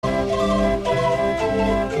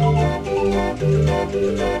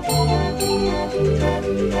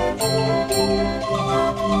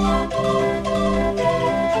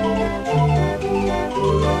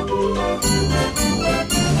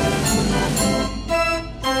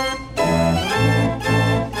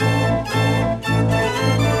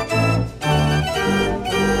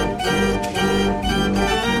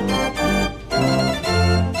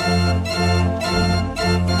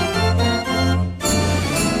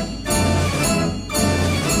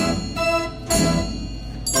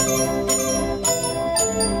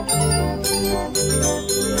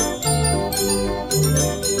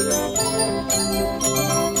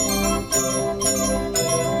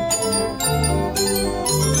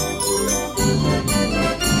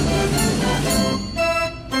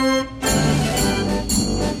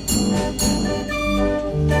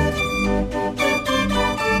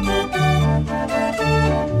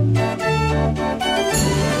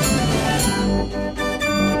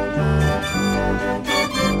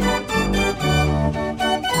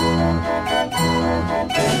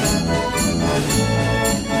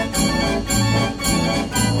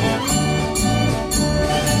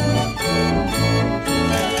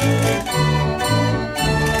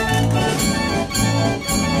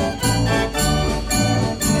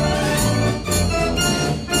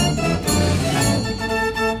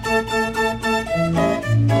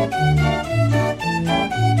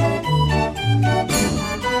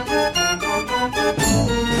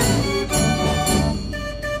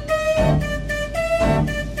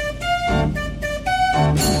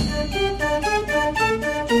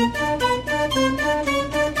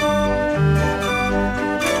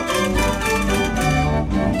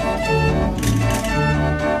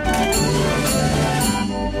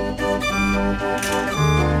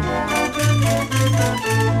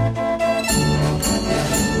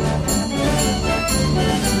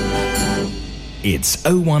It's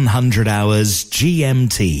 0100 hours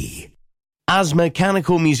GMT. As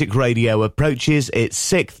Mechanical Music Radio approaches its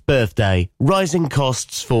 6th birthday, rising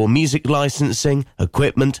costs for music licensing,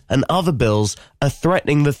 equipment and other bills are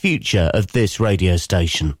threatening the future of this radio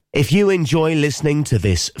station. If you enjoy listening to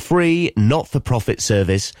this free, not-for-profit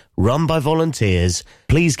service run by volunteers,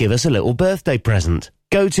 please give us a little birthday present.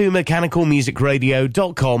 Go to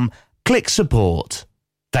mechanicalmusicradio.com, click support.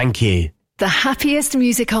 Thank you. The happiest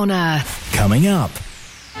music on earth. Coming up.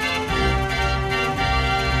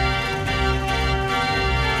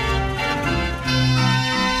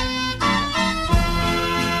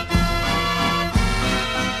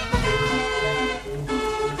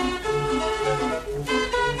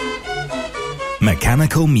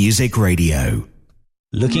 Mechanical Music Radio.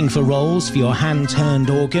 Looking for rolls for your hand-turned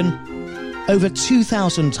organ? Over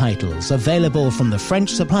 2,000 titles available from the French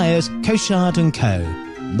suppliers Cochard & Co.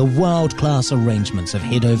 The world-class arrangements of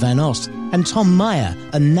Hiddo van Ost and Tom Meyer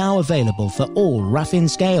are now available for all Raffin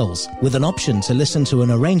scales, with an option to listen to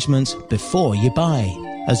an arrangement before you buy.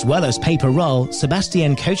 As well as paper roll,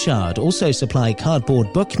 Sebastian Cochard also supply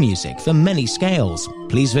cardboard book music for many scales.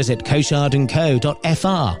 Please visit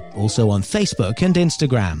cochardandco.fr, also on Facebook and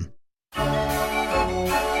Instagram.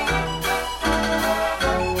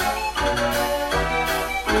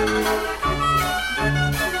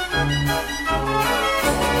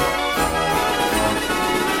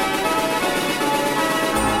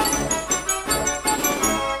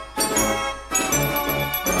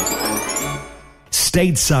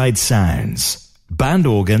 Stateside sounds, band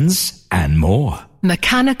organs, and more.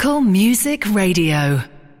 Mechanical Music Radio.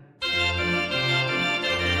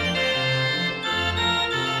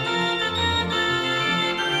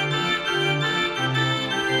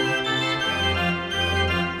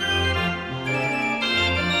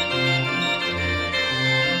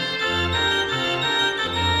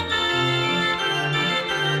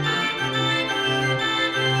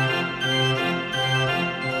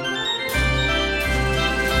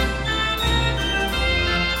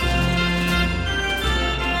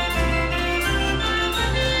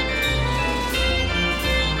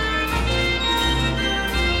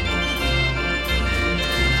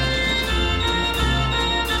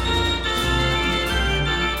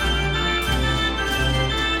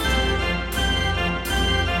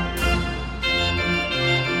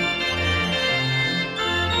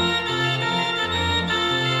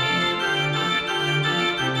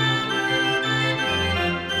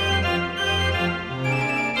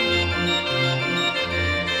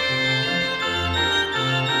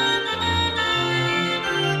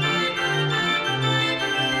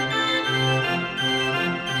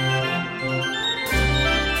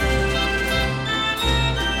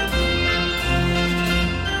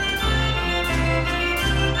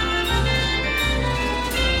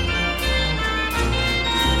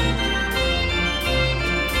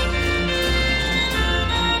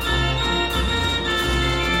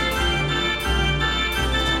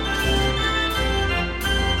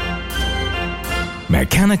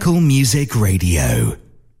 Mechanical Music Radio.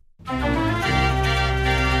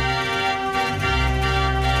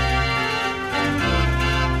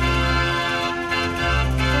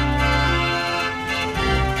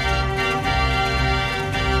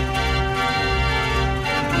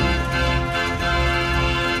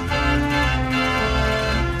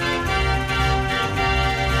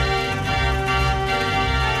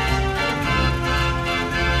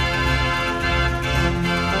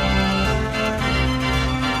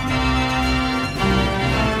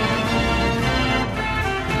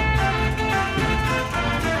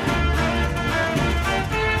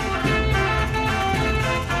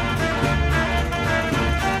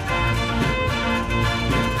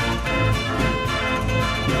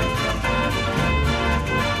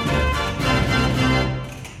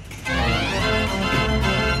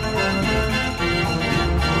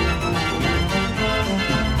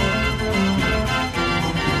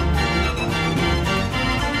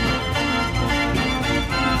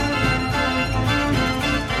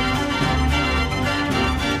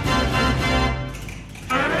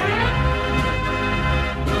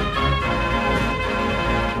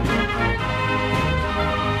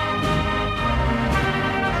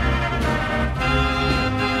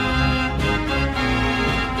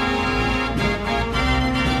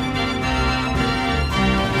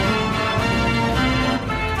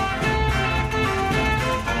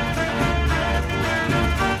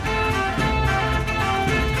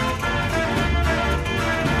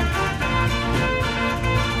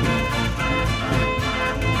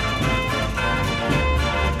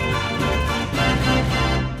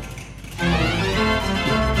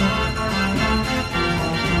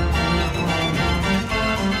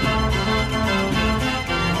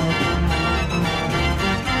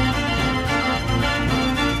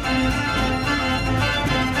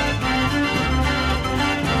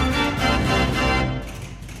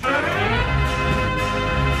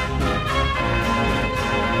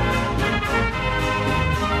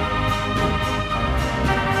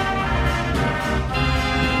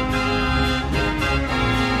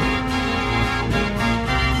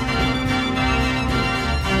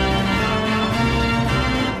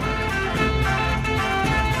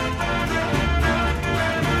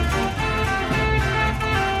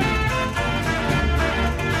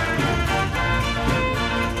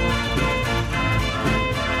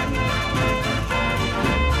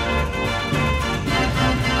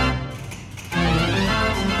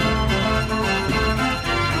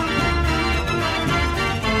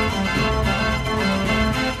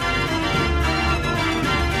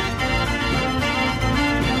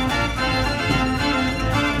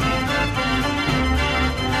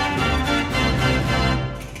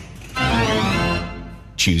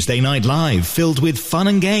 Tuesday Night Live, filled with fun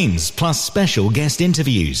and games, plus special guest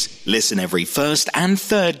interviews. Listen every first and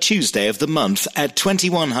third Tuesday of the month at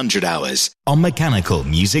 2100 hours on Mechanical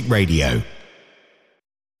Music Radio.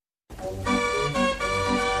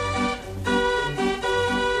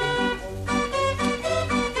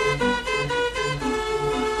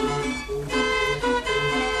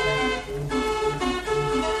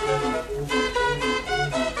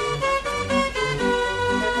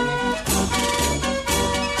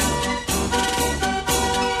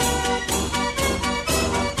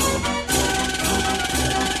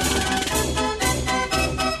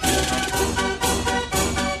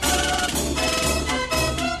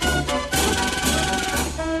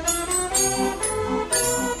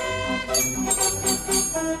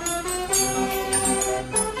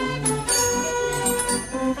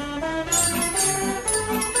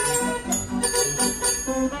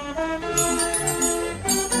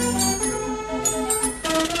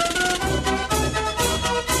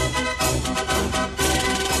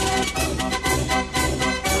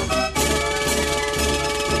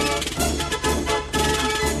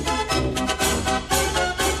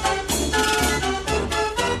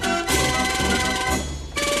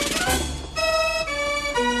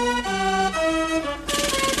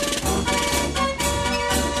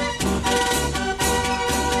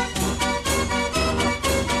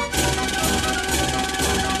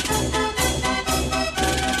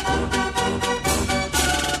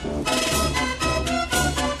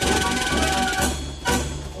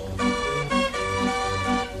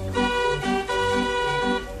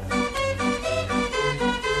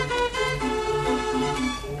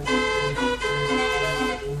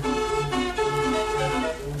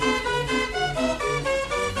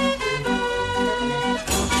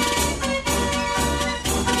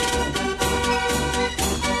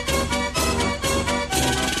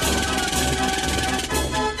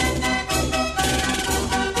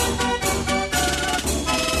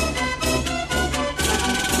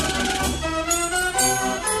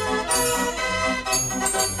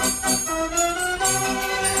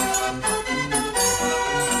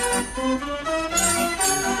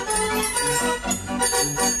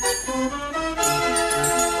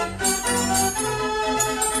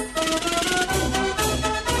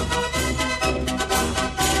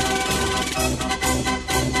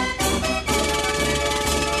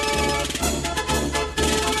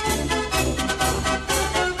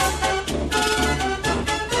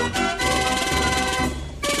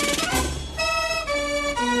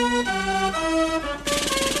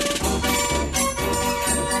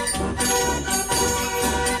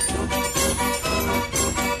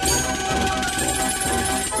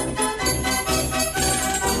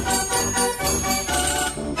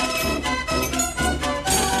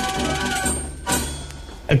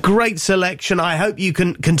 A great selection. I hope you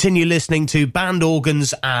can continue listening to Band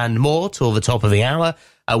Organs and more till the top of the hour.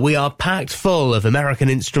 We are packed full of American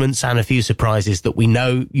instruments and a few surprises that we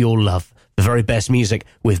know you'll love. The very best music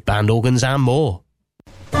with Band Organs and more.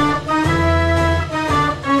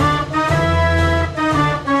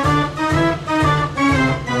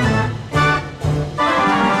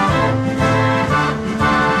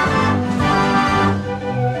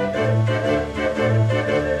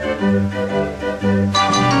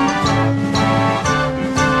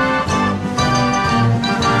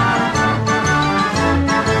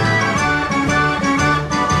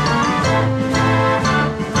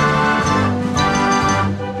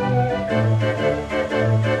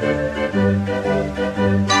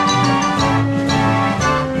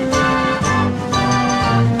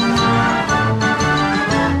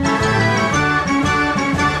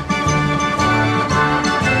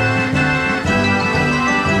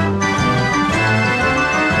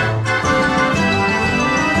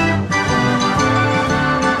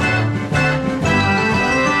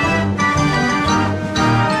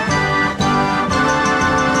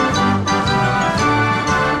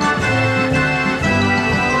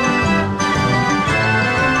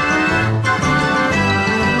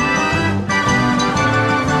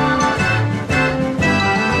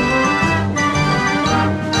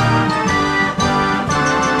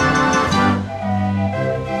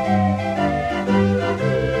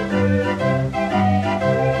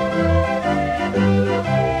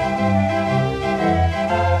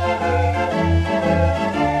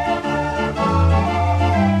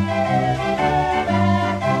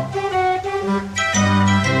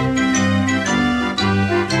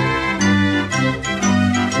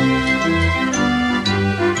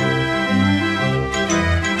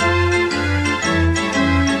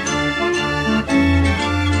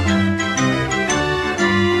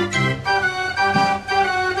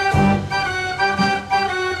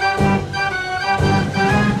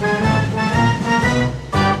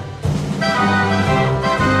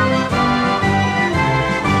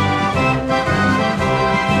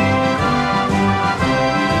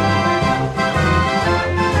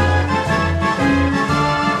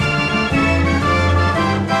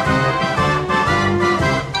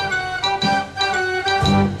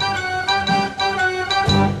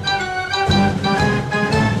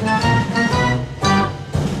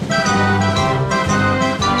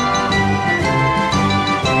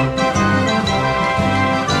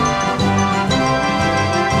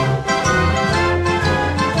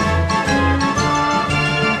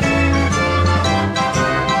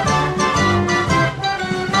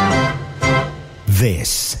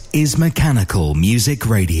 This is Mechanical Music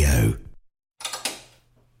Radio.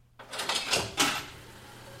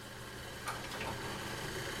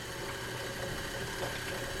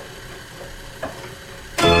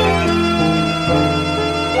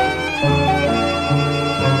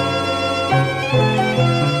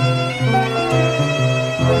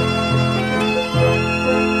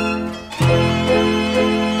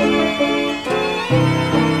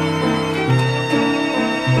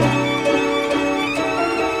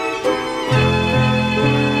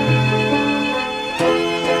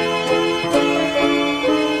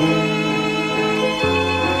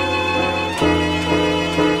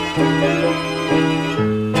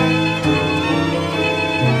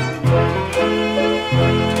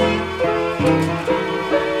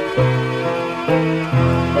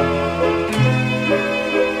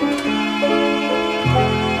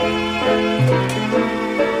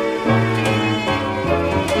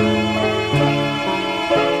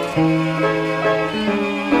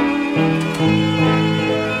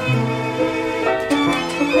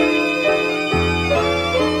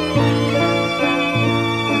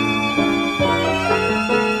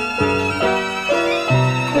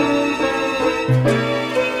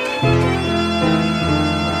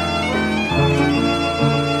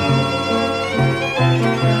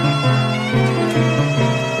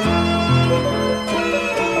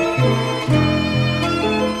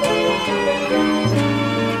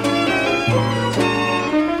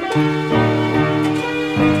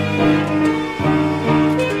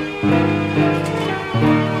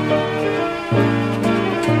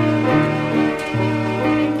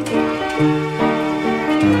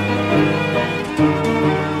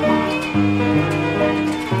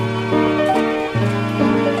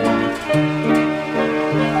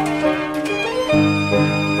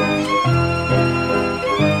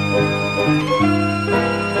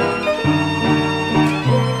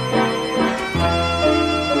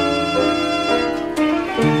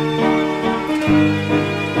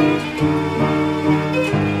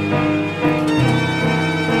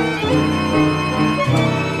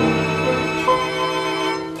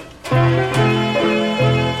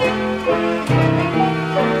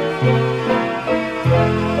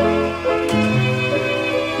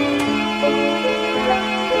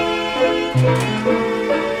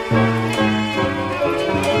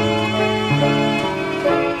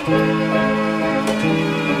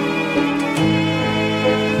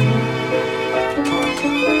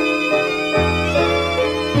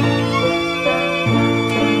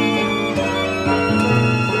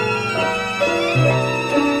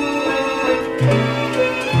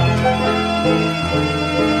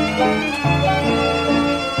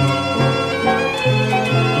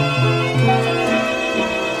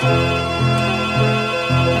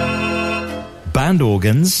 band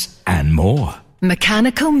organs, and more.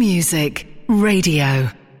 Mechanical Music Radio.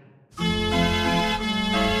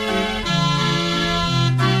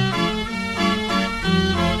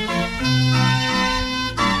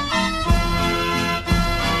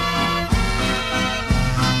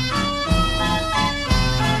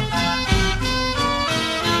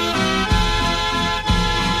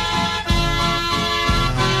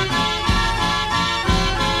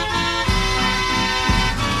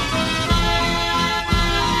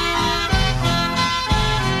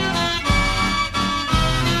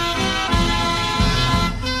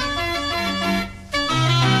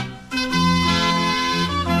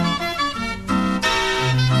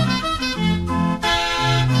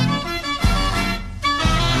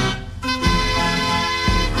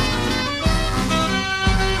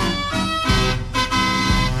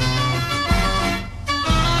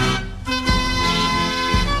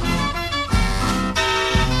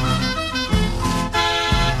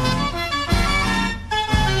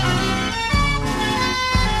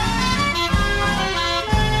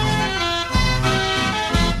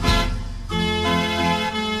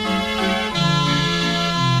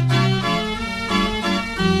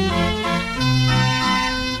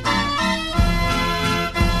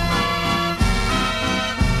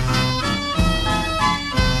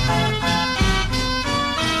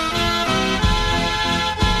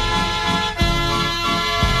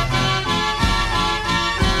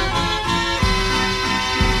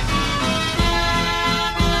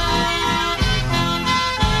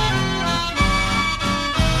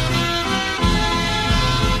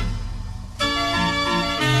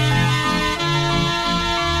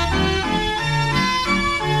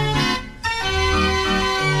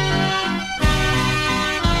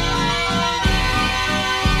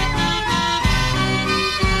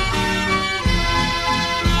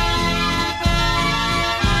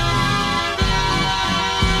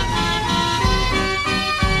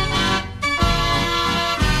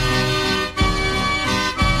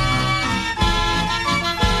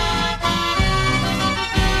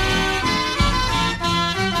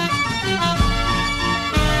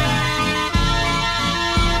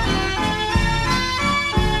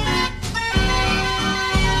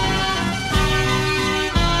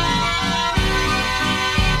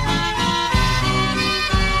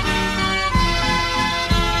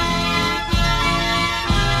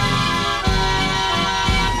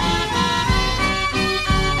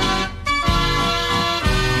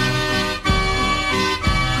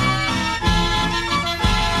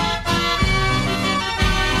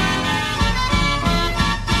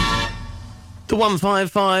 The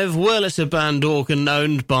 155 Wurlitzer band organ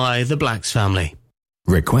owned by the Blacks family.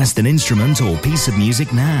 Request an instrument or piece of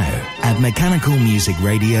music now at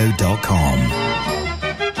mechanicalmusicradio.com.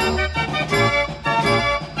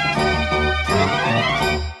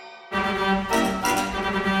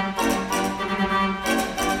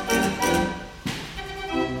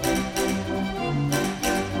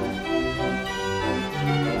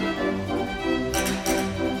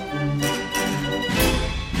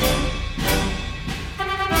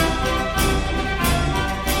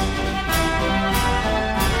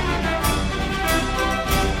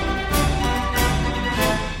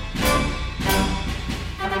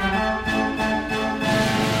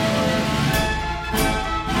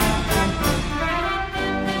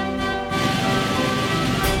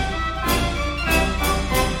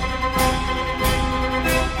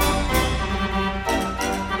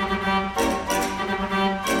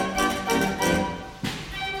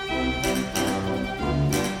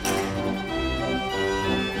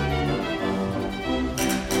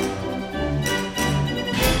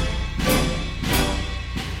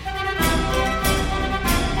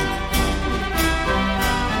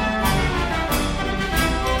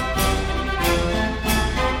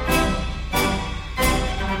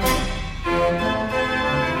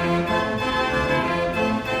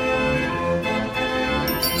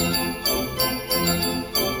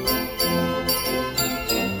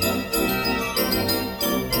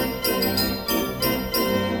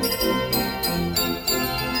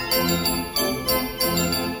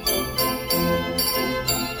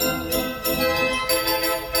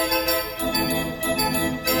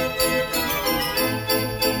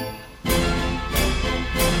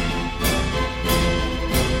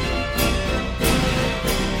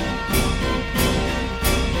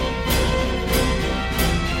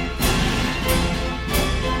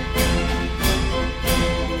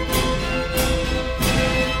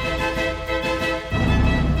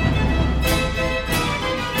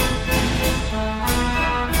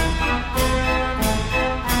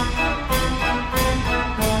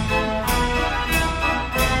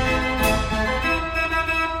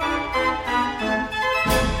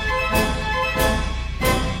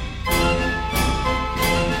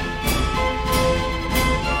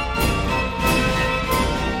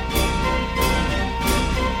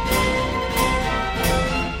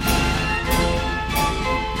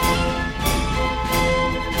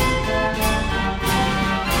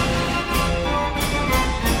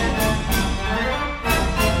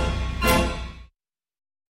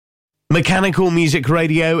 Mechanical Music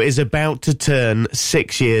Radio is about to turn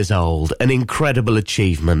 6 years old, an incredible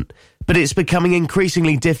achievement. But it's becoming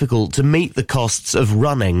increasingly difficult to meet the costs of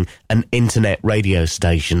running an internet radio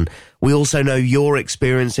station. We also know you're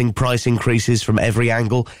experiencing price increases from every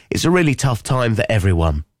angle. It's a really tough time for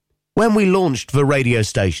everyone. When we launched the radio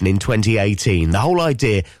station in 2018, the whole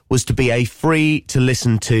idea was to be a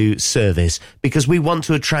free-to-listen-to service because we want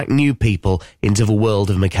to attract new people into the world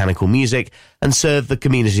of mechanical music and serve the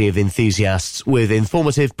community of enthusiasts with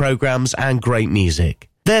informative programs and great music.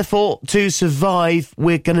 Therefore, to survive,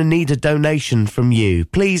 we're going to need a donation from you.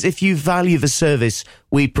 Please, if you value the service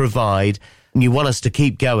we provide and you want us to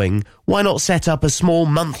keep going, why not set up a small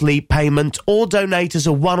monthly payment or donate as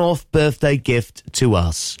a one-off birthday gift to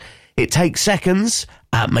us? It takes seconds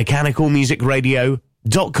at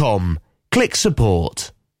mechanicalmusicradio.com. Click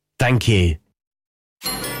support. Thank you.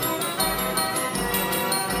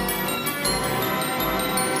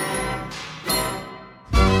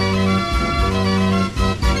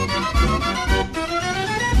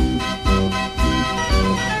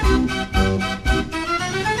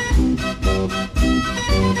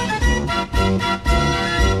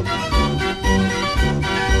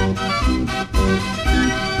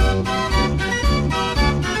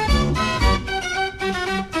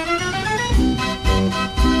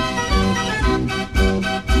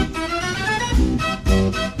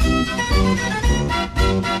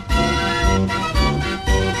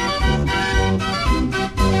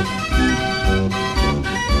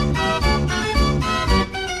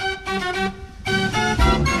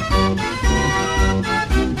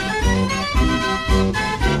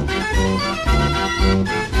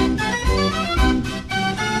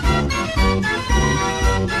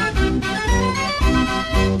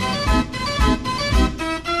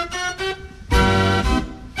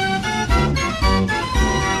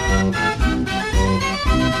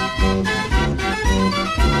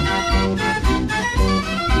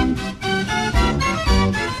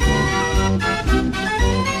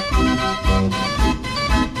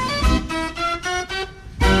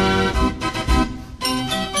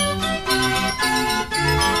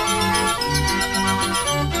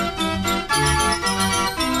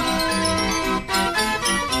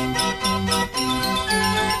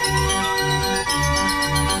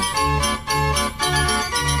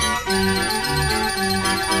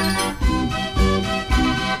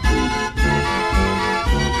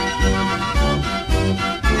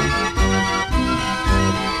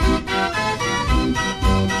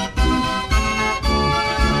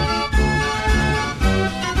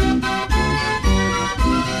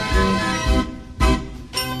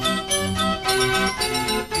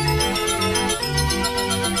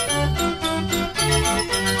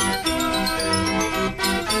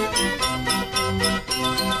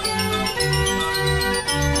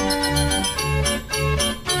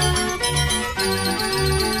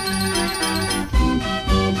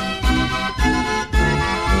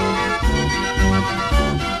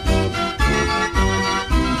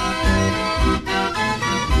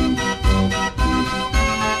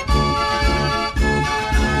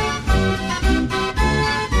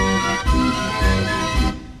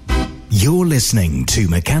 You're listening to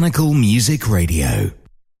Mechanical Music Radio.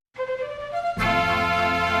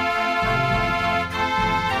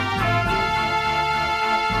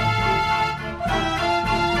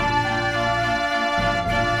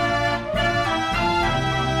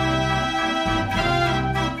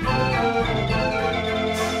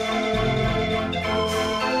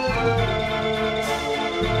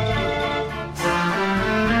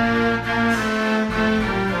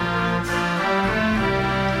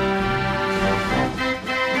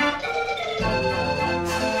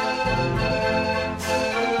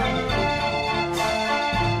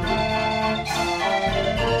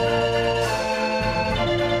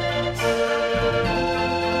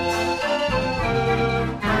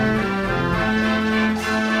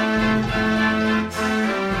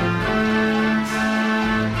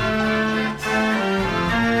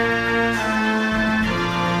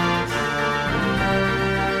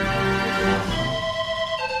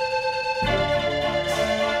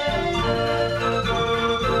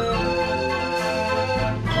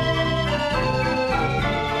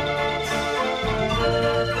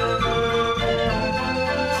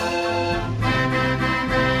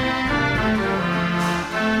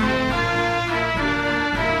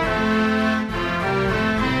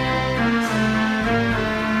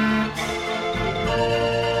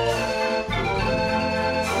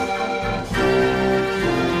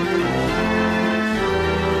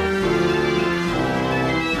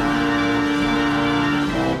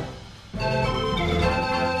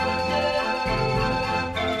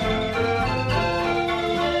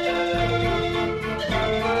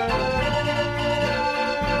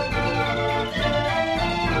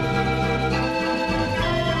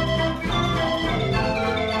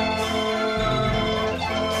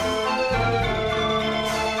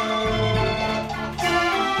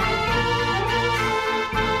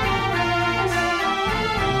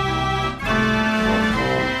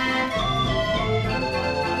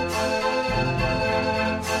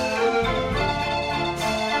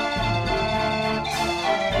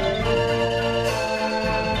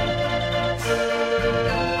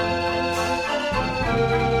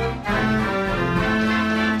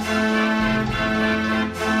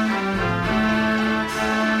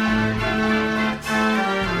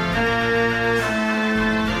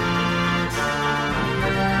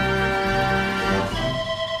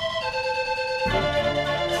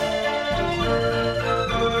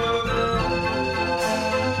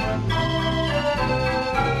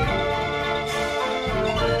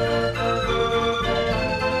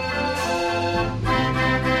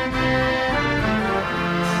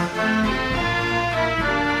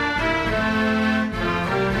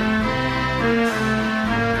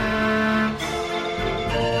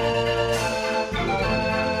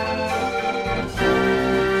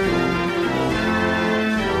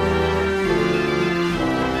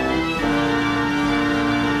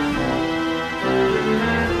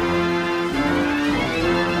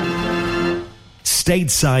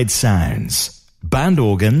 stateside sounds, band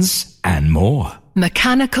organs, and more.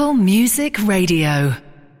 Mechanical Music Radio.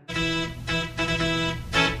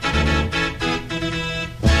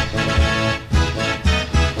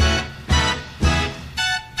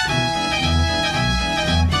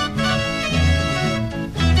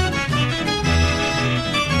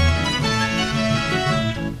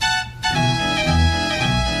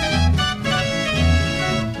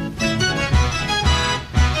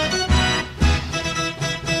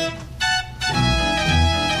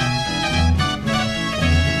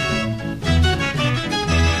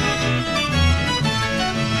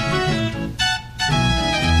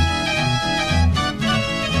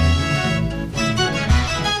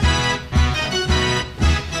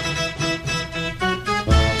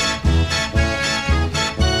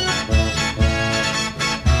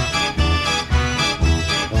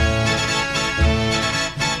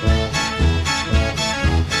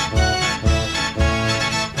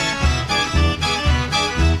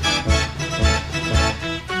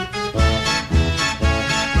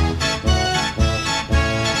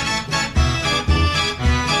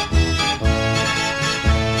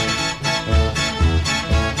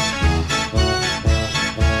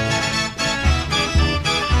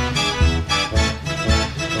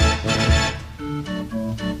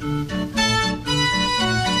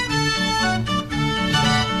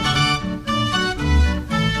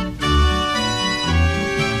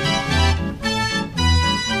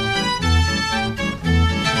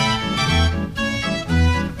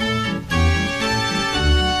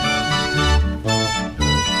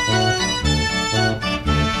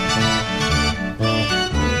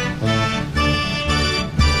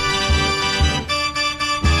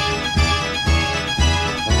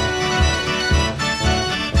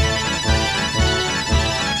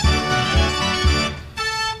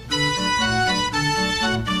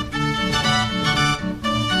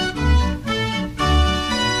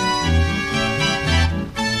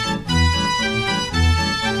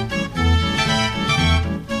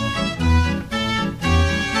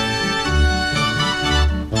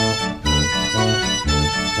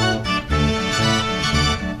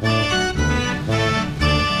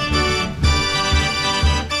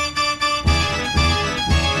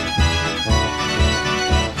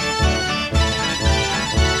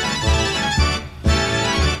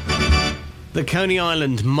 The Coney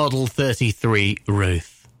Island Model 33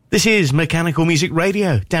 Ruth. This is Mechanical Music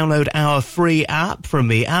Radio. Download our free app from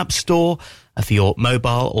the App Store for your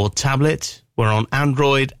mobile or tablet. We're on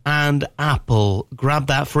Android and Apple. Grab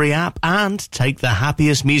that free app and take the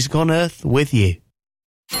happiest music on earth with you.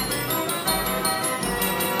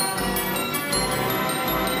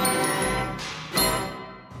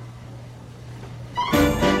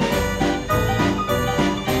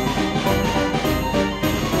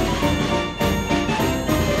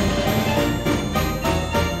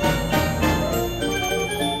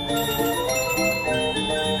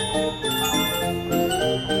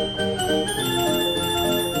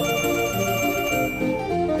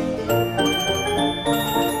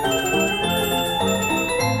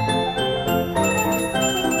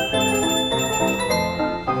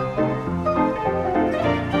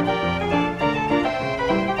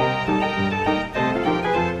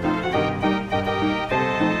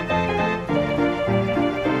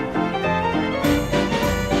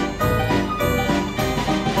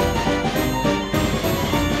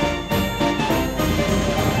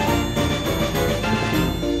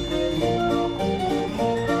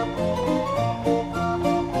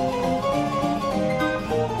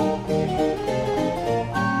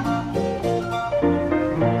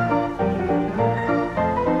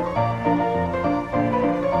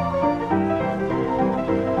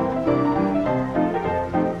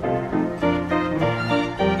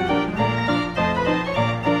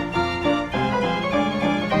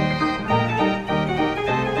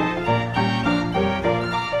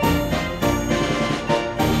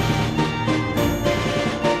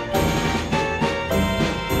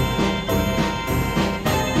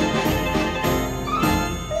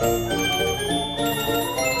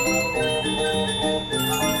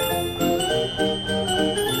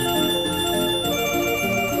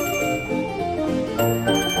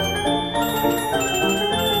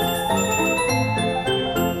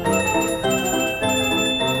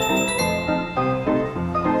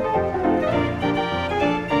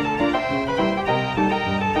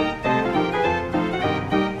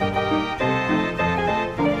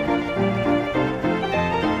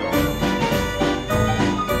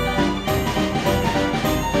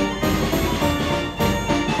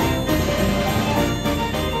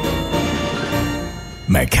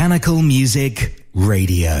 Mechanical Music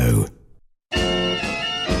Radio.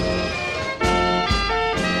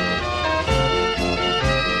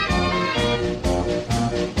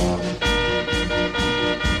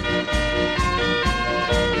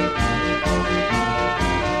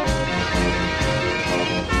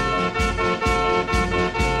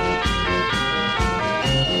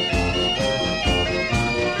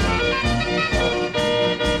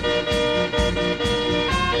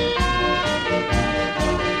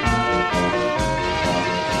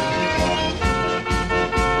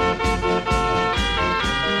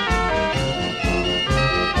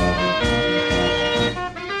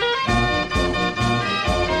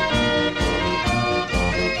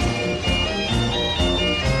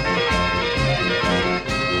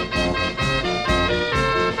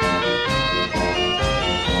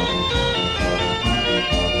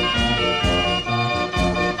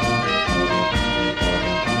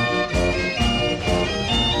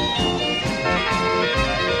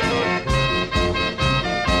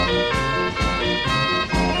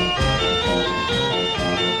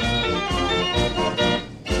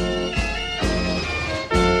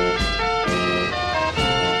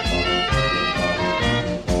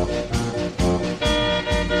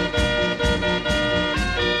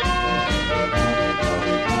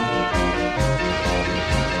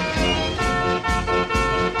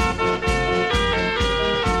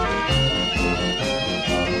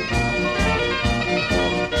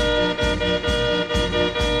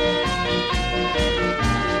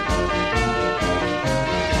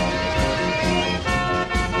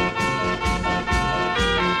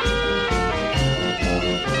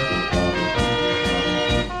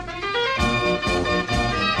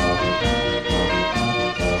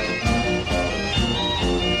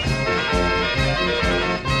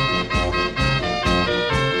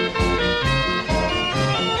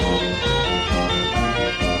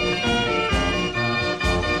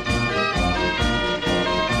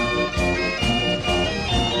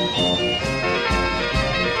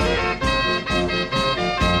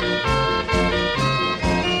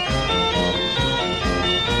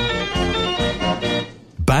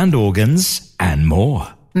 band organs, and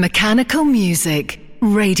more. Mechanical Music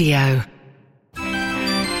Radio.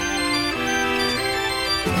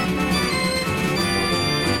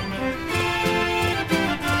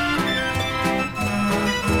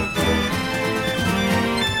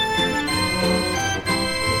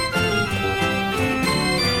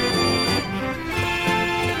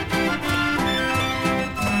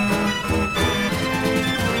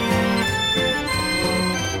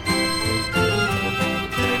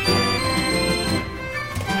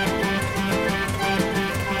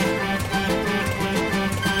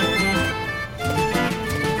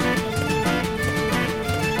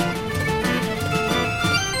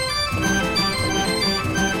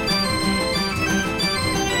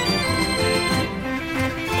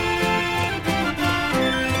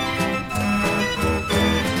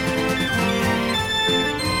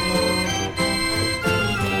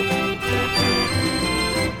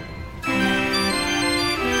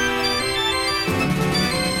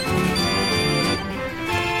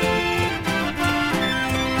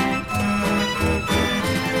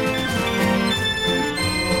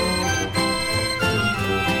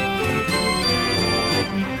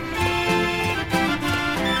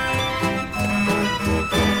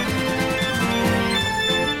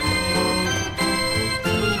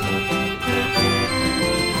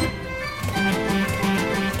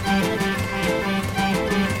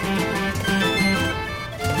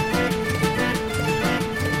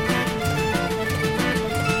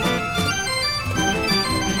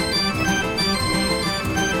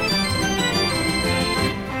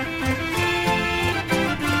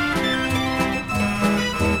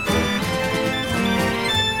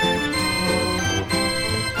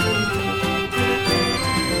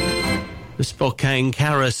 Spokane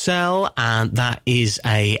Carousel, and that is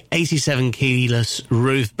a 87 keyless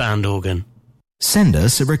roof band organ. Send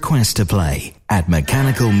us a request to play at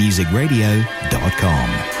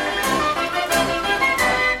mechanicalmusicradio.com.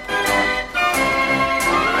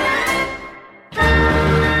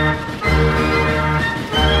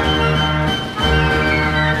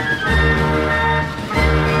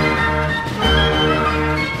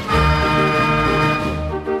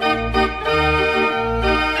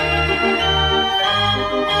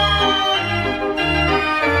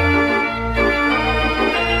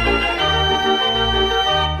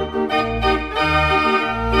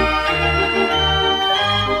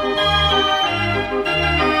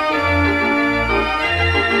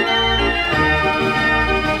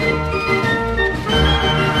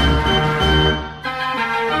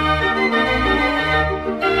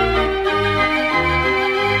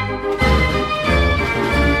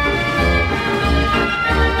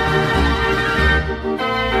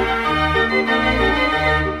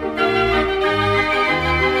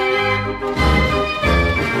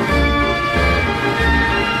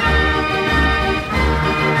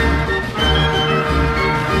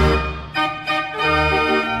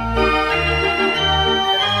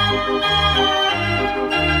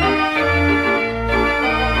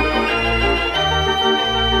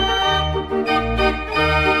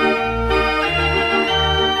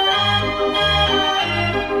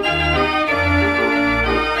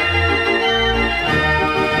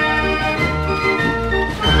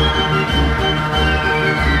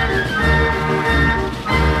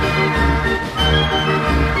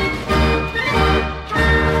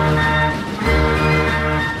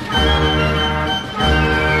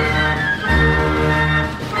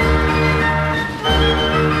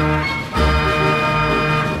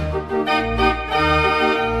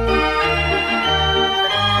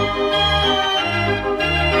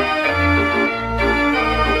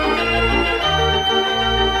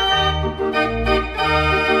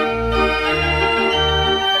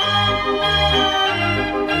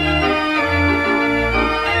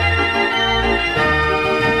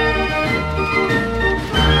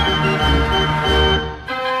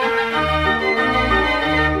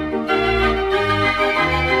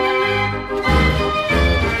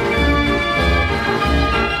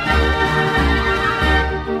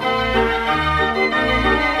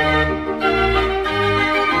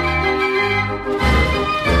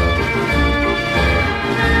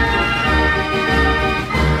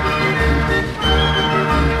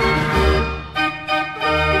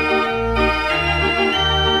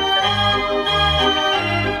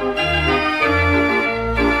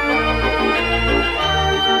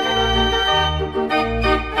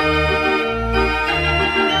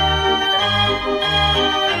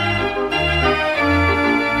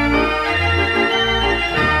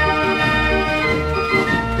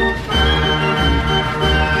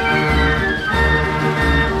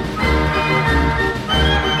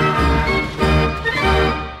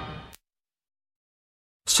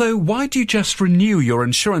 So why do you just renew your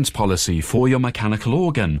insurance policy for your mechanical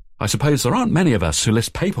organ? I suppose there aren't many of us who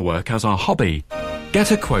list paperwork as our hobby.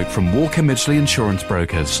 Get a quote from Walker Midgley Insurance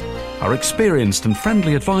Brokers. Our experienced and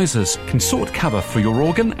friendly advisors can sort cover for your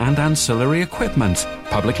organ and ancillary equipment,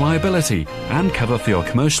 public liability, and cover for your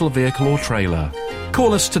commercial vehicle or trailer.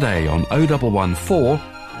 Call us today on 0114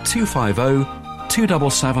 250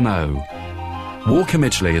 2770. Walker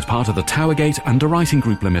Midgley is part of the Towergate Underwriting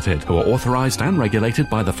Group Limited, who are authorised and regulated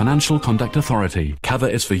by the Financial Conduct Authority. Cover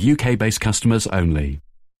is for UK-based customers only.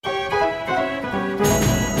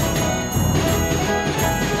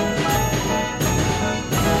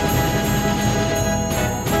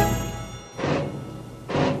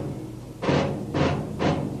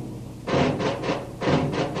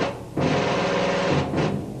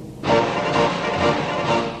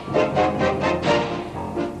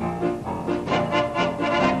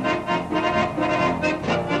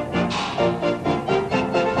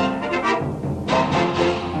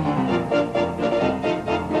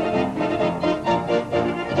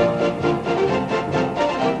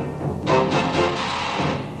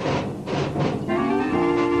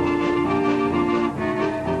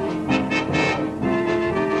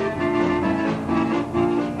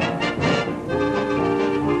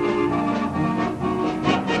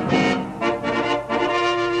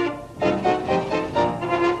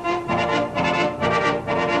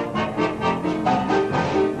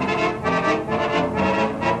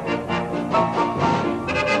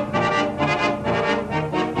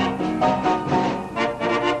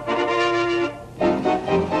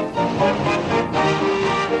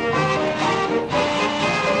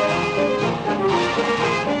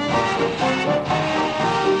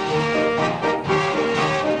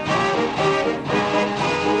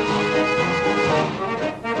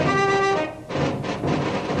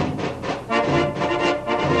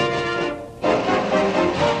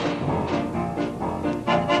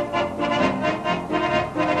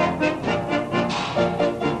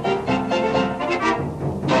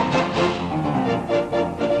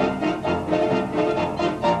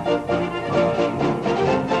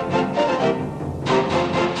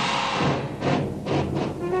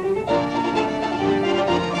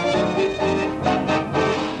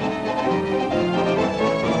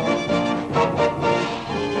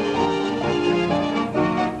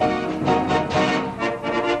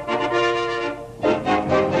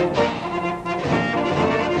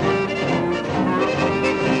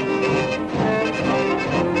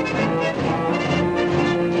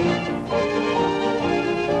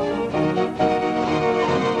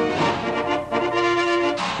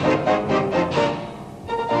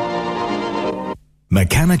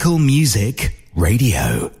 Mechanical Music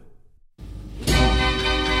Radio.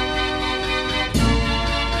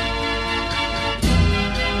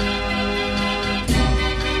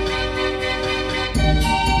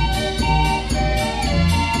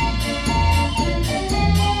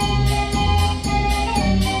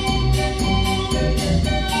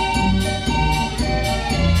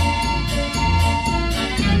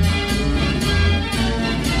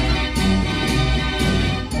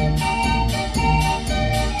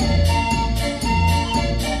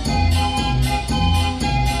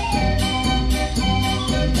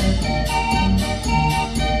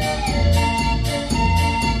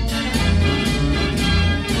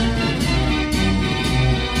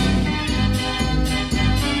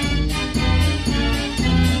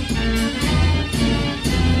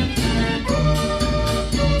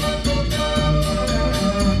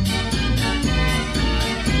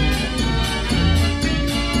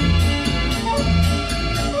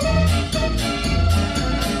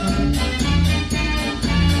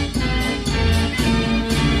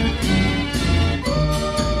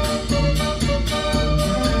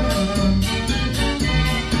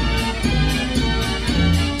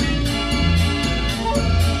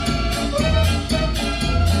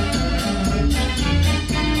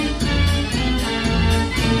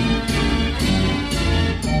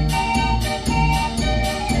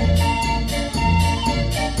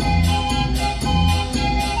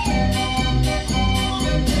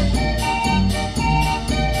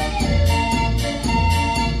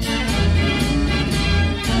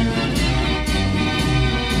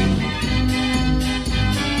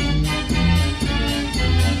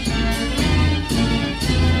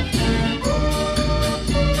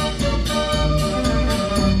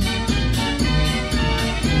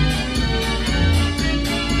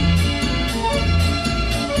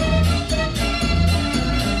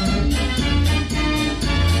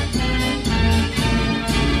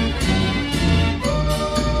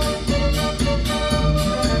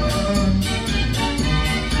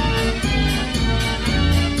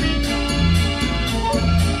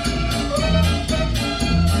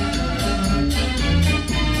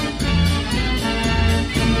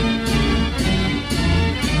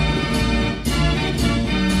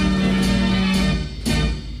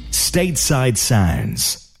 stateside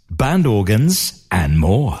sounds, band organs and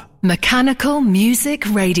more. Mechanical Music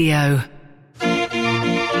Radio.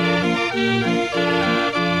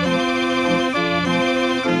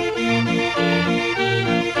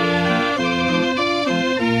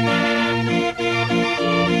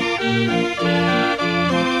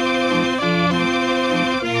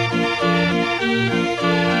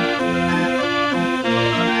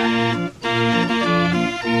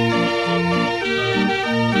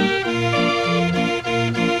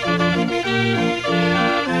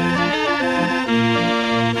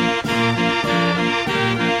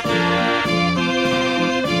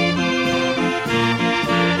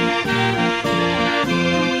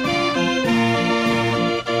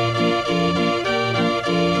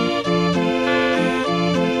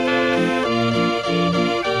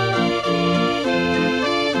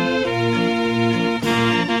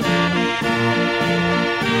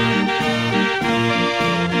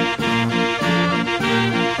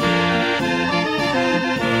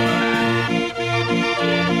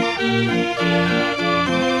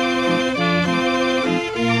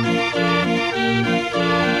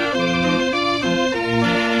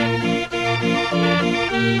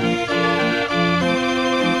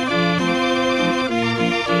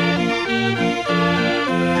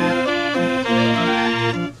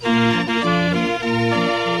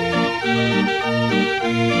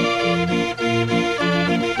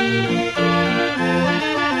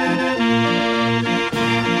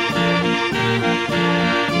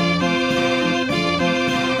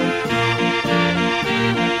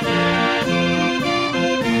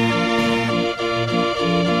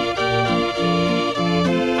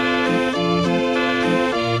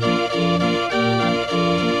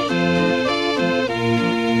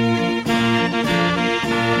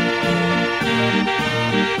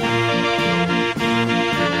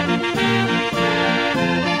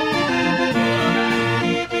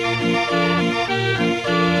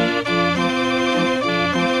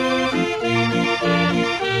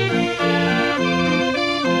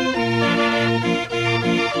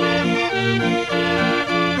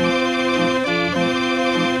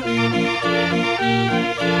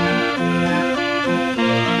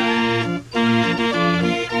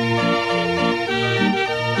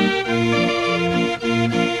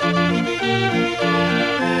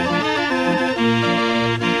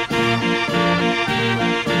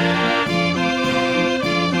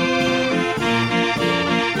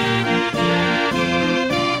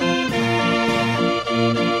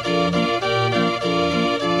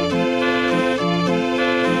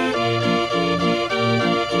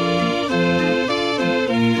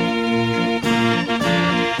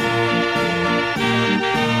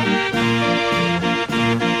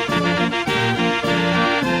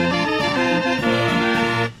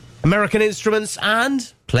 American instruments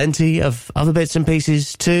and plenty of other bits and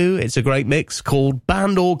pieces too. It's a great mix called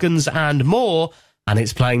Band Organs and More, and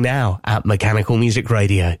it's playing now at Mechanical Music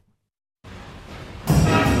Radio.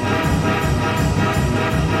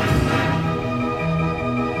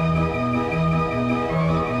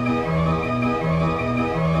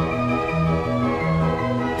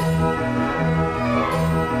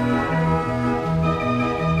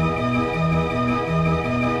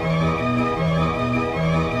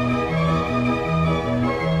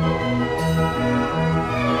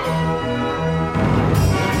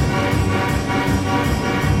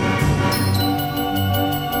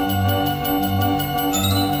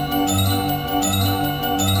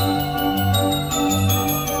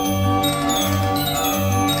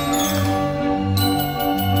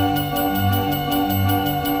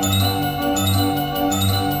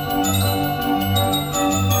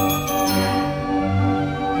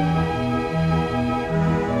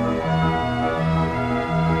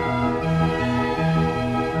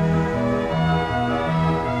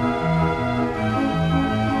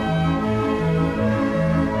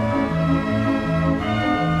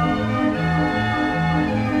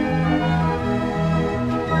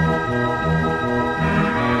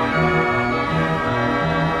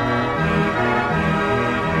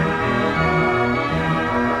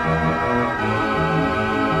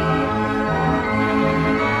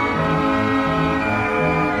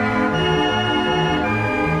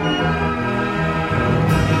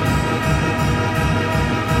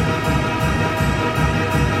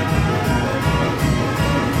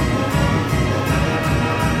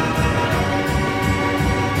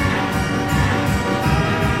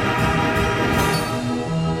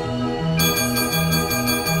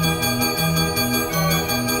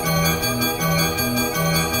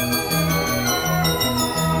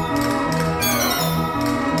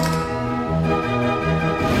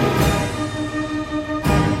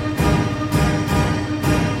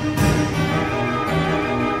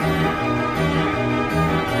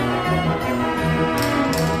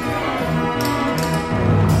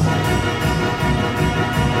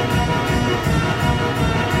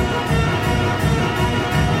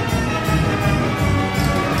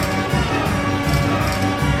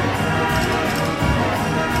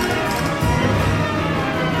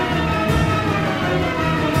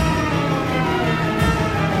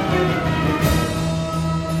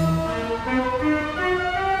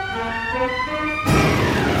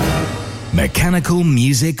 Mechanical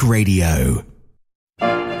Music Radio.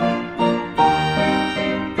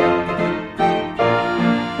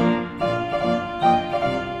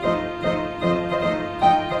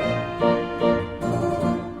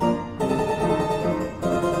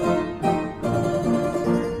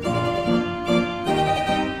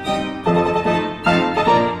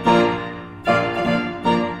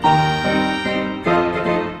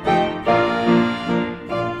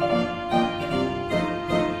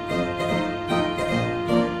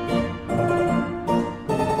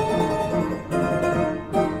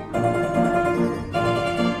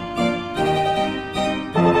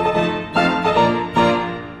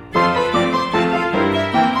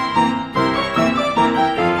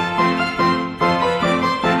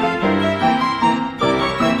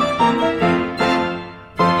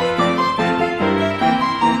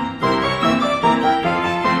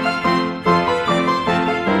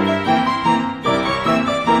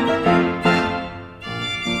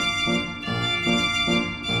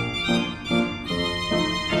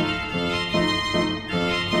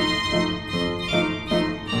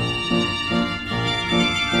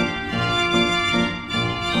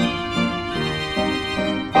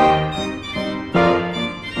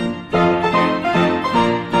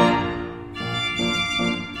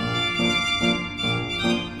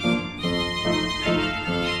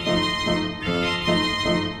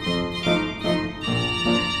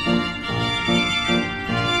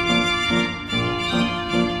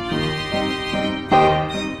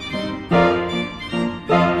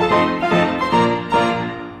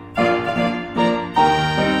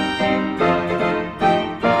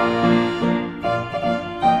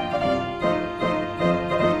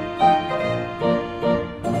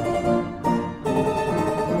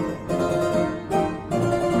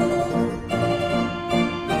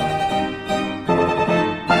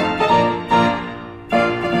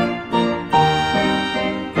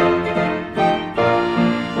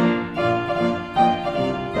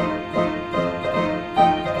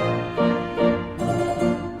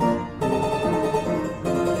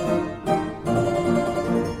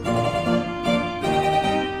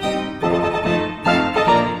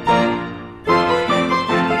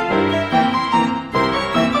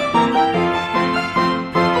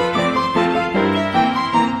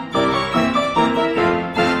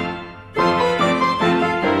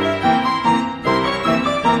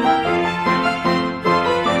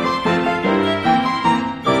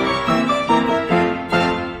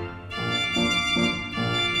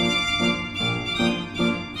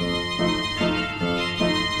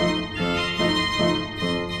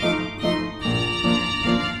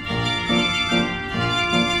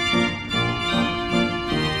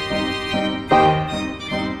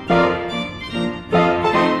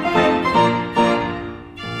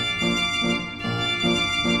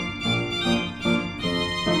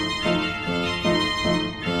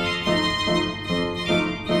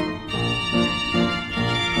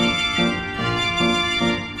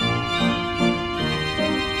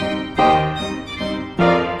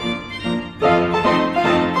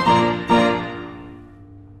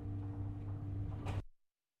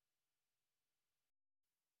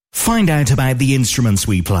 Find out about the instruments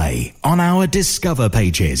we play on our Discover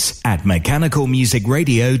pages at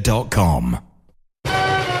mechanicalmusicradio.com.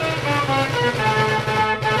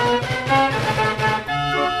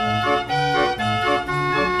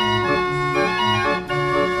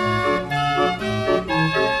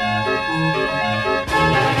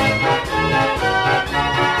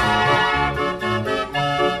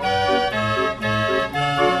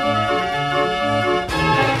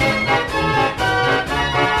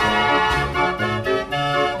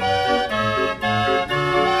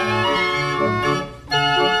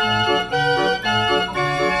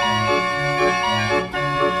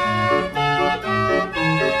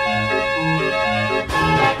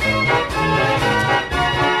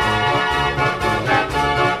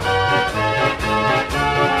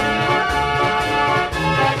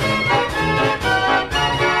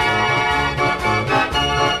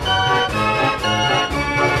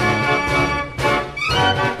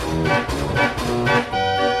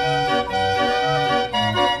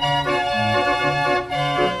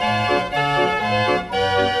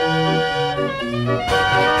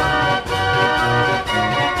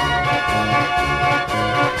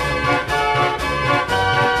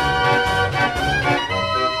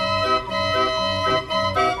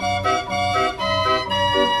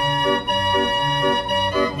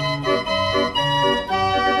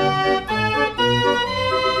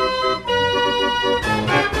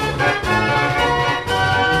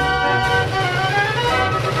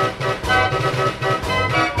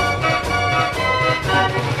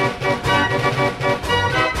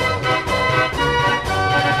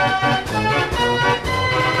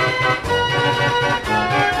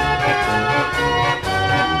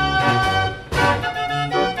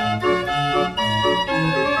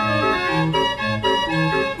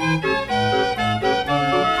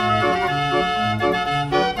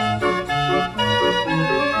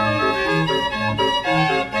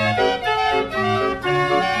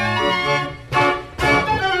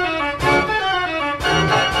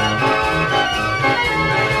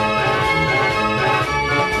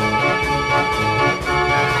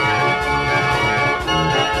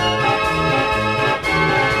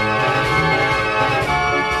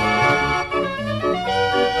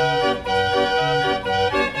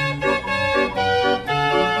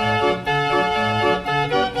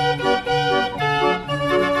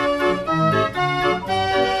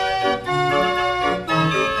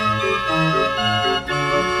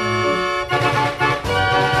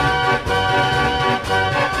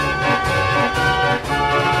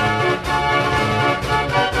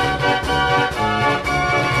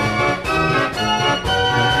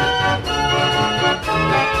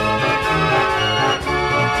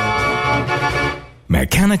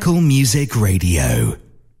 Mechanical Music Radio.